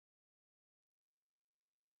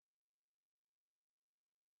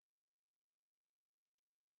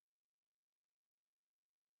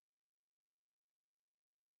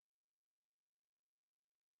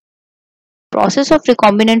Process of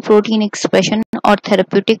recombinant protein expression or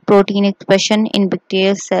therapeutic protein expression in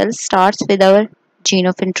bacterial cells starts with our gene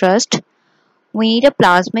of interest. We need a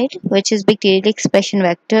plasmid, which is bacterial expression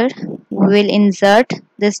vector. We will insert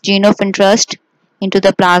this gene of interest into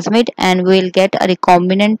the plasmid and we will get a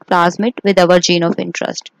recombinant plasmid with our gene of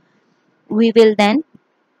interest. We will then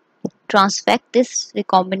transfect this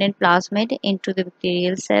recombinant plasmid into the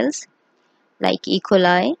bacterial cells like E.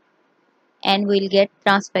 coli, and we'll get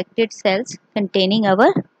transfected cells containing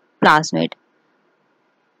our plasmid.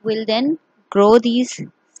 We'll then grow these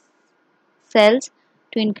cells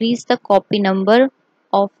to increase the copy number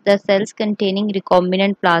of the cells containing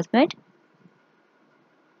recombinant plasmid,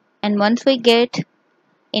 and once we get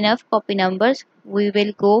enough copy numbers, we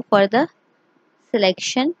will go for the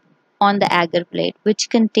selection on the agar plate, which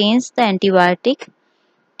contains the antibiotic,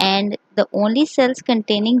 and the only cells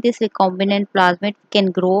containing this recombinant plasmid can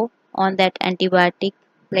grow on that antibiotic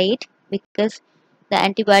plate because the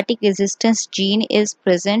antibiotic resistance gene is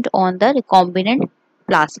present on the recombinant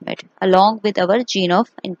plasmid along with our gene of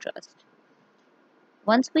interest.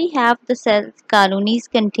 Once we have the cells colonies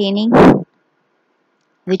containing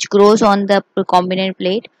which grows on the recombinant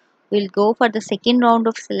plate, we'll go for the second round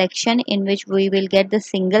of selection in which we will get the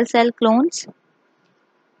single cell clones,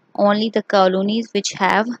 only the colonies which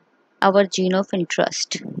have our gene of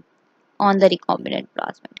interest on the recombinant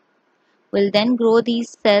plasmid. We'll then grow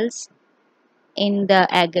these cells in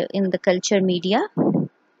the culture media,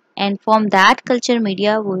 and from that culture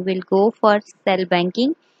media we will go for cell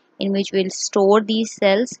banking in which we'll store these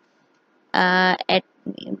cells in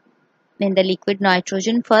the liquid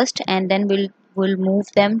nitrogen first, and then we'll move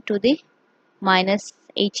them to the minus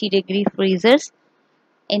 80-degree freezers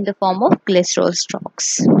in the form of glycerol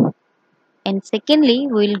stalks. And secondly,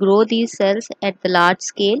 we'll grow these cells at the large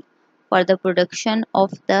scale for the production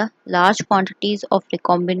of the large quantities of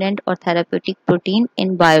recombinant or therapeutic protein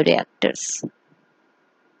in bioreactors.